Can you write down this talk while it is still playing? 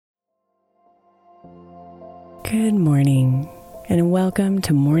Good morning, and welcome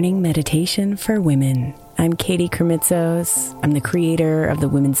to Morning Meditation for Women. I'm Katie Kremitzos. I'm the creator of the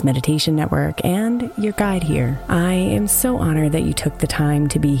Women's Meditation Network and your guide here. I am so honored that you took the time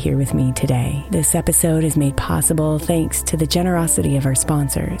to be here with me today. This episode is made possible thanks to the generosity of our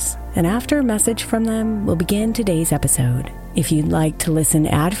sponsors. And after a message from them, we'll begin today's episode. If you'd like to listen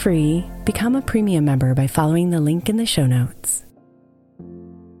ad-free, become a premium member by following the link in the show notes.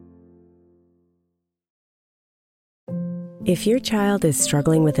 If your child is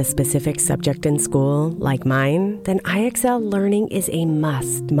struggling with a specific subject in school, like mine, then IXL Learning is a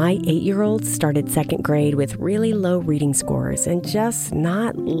must. My 8-year-old started second grade with really low reading scores and just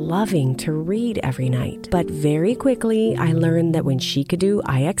not loving to read every night. But very quickly, I learned that when she could do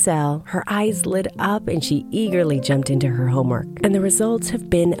IXL, her eyes lit up and she eagerly jumped into her homework. And the results have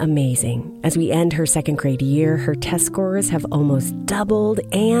been amazing. As we end her second grade year, her test scores have almost doubled,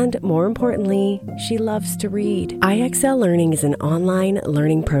 and more importantly, she loves to read. IXL Learning is an online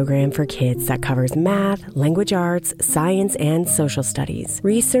learning program for kids that covers math, language arts, science, and social studies.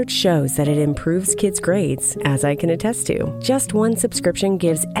 Research shows that it improves kids' grades, as I can attest to. Just one subscription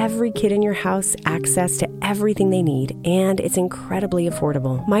gives every kid in your house access to everything they need, and it's incredibly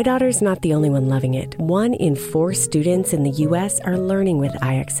affordable. My daughter's not the only one loving it. 1 in 4 students in the U.S. are learning with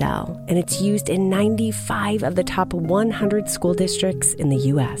IXL, and it's used in 95 of the top 100 school districts in the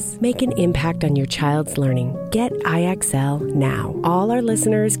U.S. Make an impact on your child's learning. Get IXL now. All our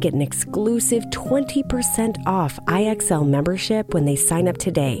listeners get an exclusive 20% off IXL membership when they sign up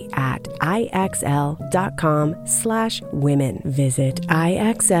today at IXL.com/women. Visit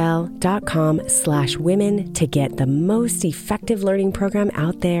IXL.com/women to get the most effective learning program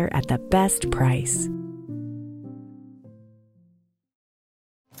out there at the best price.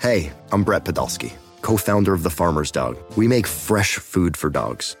 Hey, I'm Brett Podolsky, co-founder of The Farmer's Dog. We make fresh food for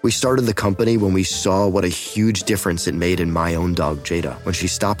dogs. We started the company when we saw what a huge difference it made in my own dog, Jada, when she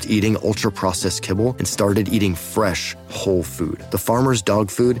stopped eating ultra-processed kibble and started eating fresh, whole food. The Farmer's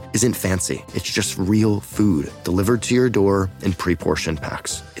Dog food isn't fancy. It's just real food delivered to your door in pre-portioned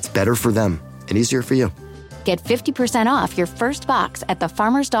packs. It's better for them and easier for you. Get 50% off your first box at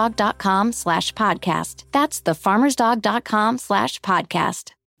thefarmersdog.com/podcast. That's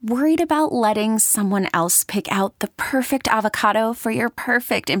thefarmersdog.com/podcast. Worried about letting someone else pick out the perfect avocado for your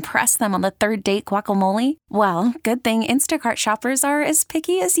perfect impress them on the third date guacamole? Well, good thing Instacart shoppers are as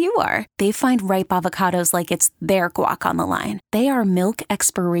picky as you are. They find ripe avocados like it's their guac on the line. They are milk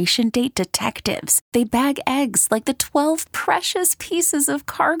expiration date detectives. They bag eggs like the 12 precious pieces of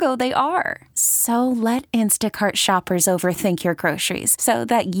cargo they are. So let Instacart shoppers overthink your groceries so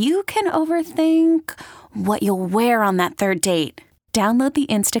that you can overthink what you'll wear on that third date. Download the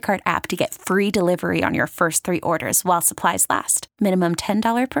Instacart app to get free delivery on your first 3 orders while supplies last. Minimum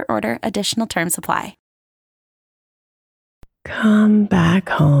 $10 per order. Additional terms apply. Come back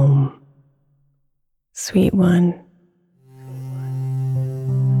home, sweet one.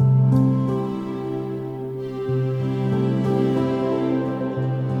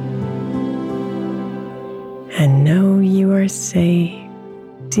 And know you are safe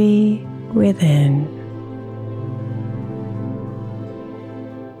deep within.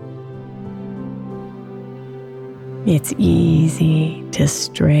 It's easy to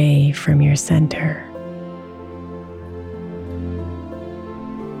stray from your center.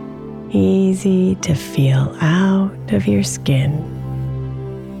 Easy to feel out of your skin.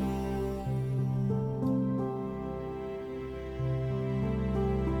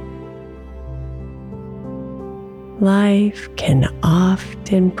 Life can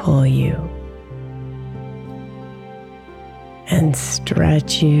often pull you and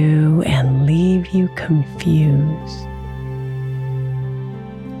stretch you and leave you confused.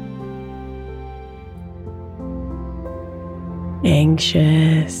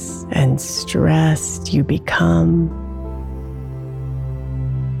 Anxious and stressed you become.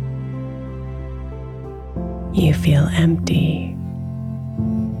 You feel empty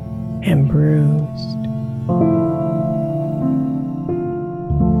and bruised.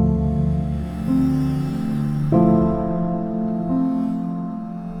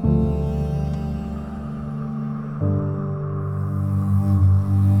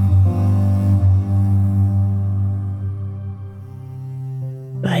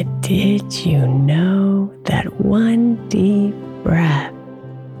 But did you know that one deep breath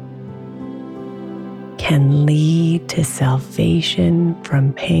can lead to salvation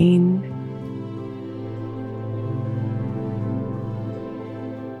from pain?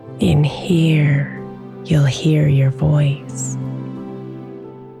 In here, you'll hear your voice.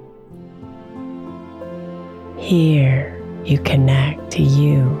 Here, you connect to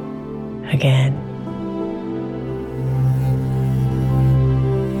you again.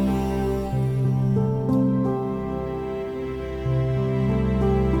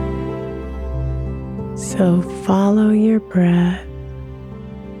 So follow your breath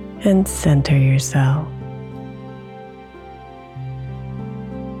and center yourself.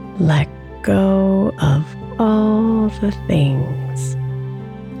 Let go of all the things.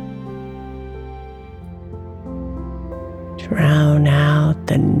 Drown out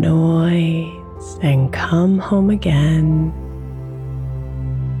the noise and come home again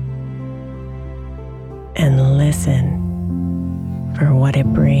and listen for what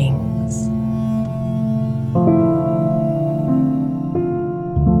it brings.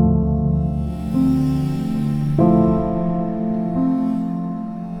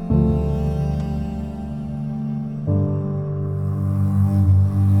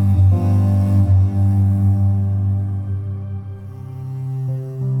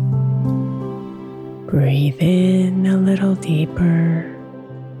 Breathe in a little deeper.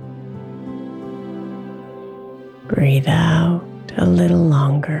 Breathe out a little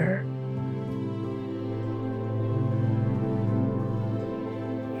longer.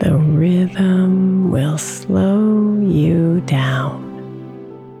 The rhythm will slow you down.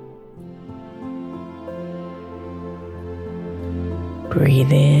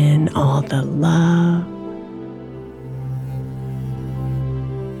 Breathe in all the love.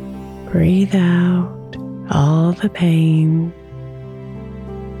 Breathe out all the pain.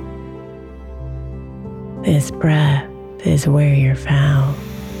 This breath is where you're found.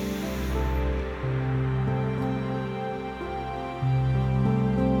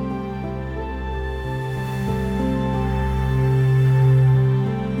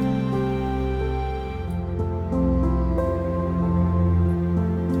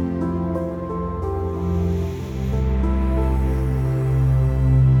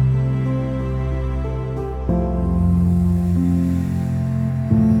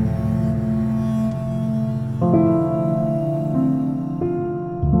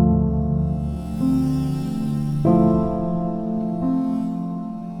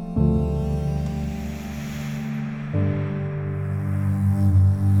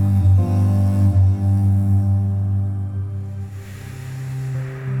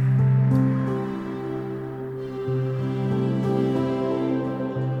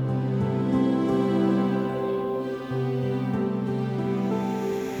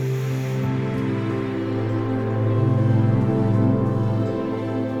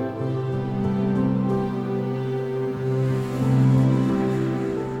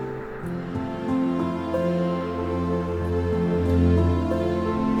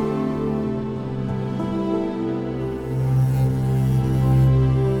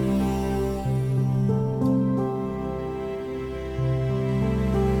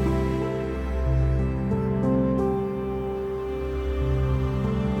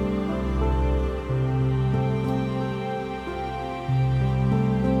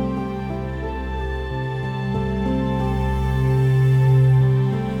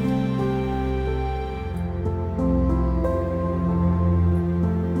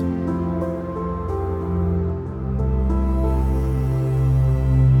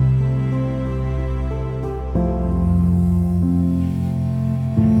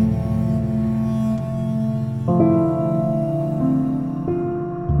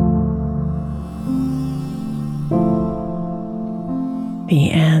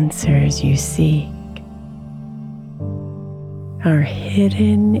 The answers you seek are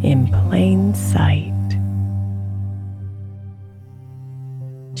hidden in plain sight.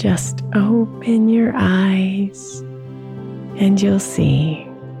 Just open your eyes and you'll see.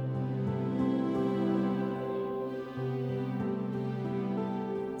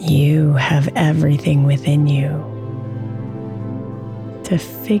 You have everything within you to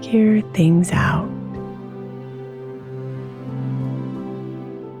figure things out,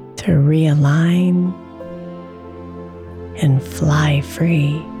 to realign and fly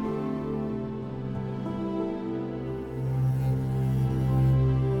free.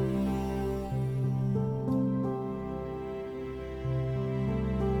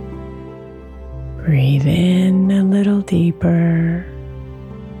 Breathe in a little deeper.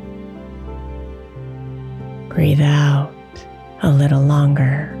 Breathe out a little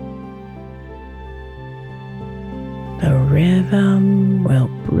longer. The rhythm will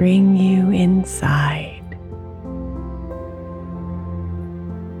bring you inside.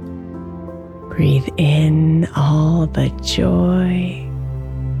 Breathe in all the joy.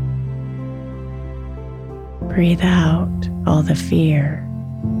 Breathe out all the fear.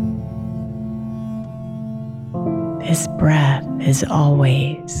 This breath is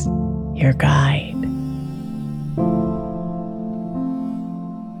always your guide.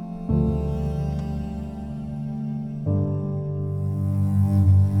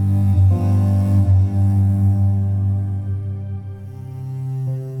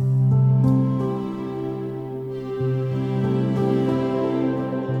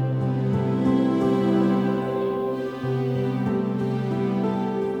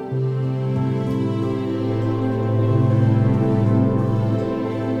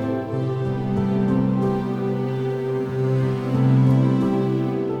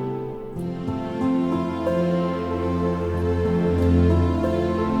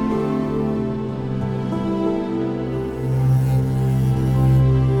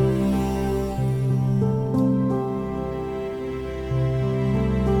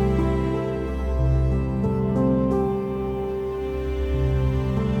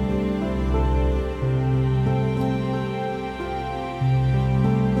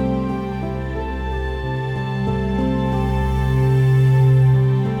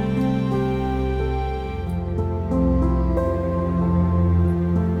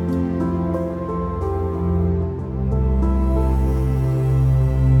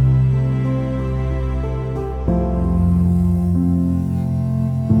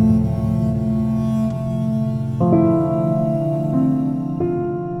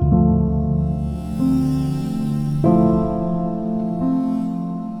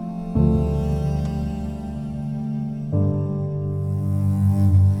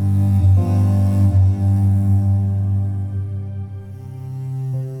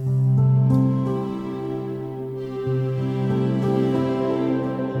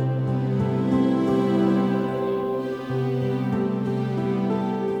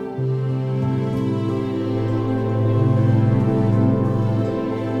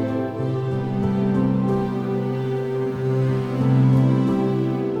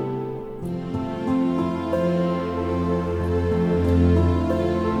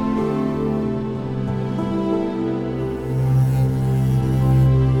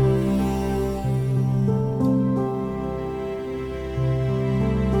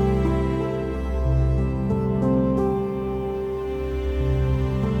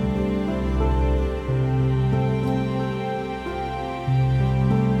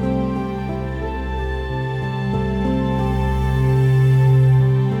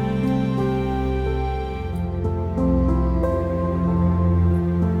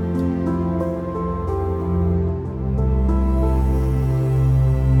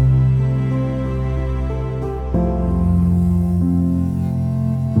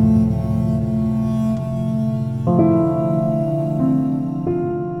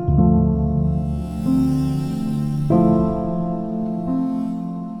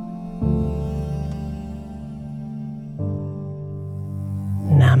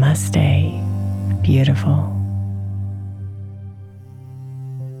 Namaste, beautiful.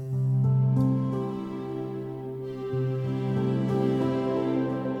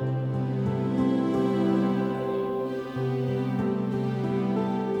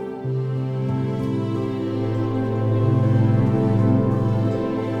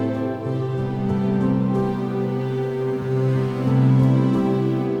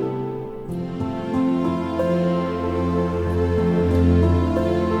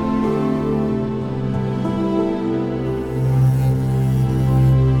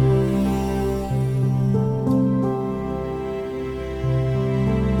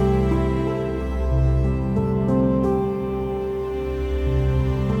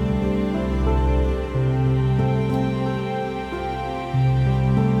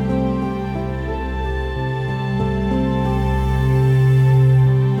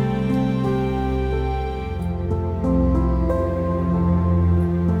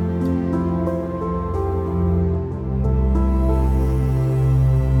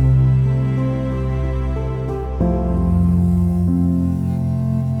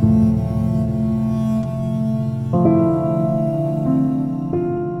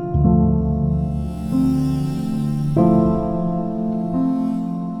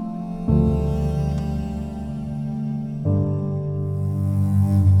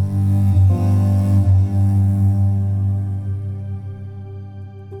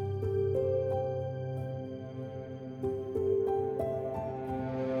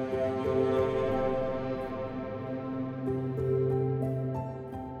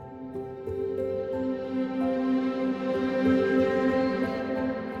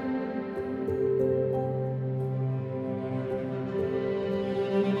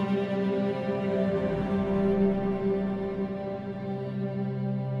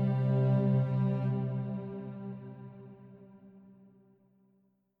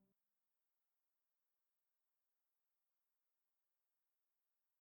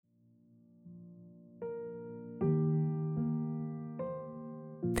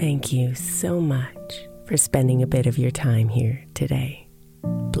 Thank you so much for spending a bit of your time here today.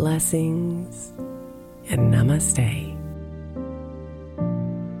 Blessings and namaste.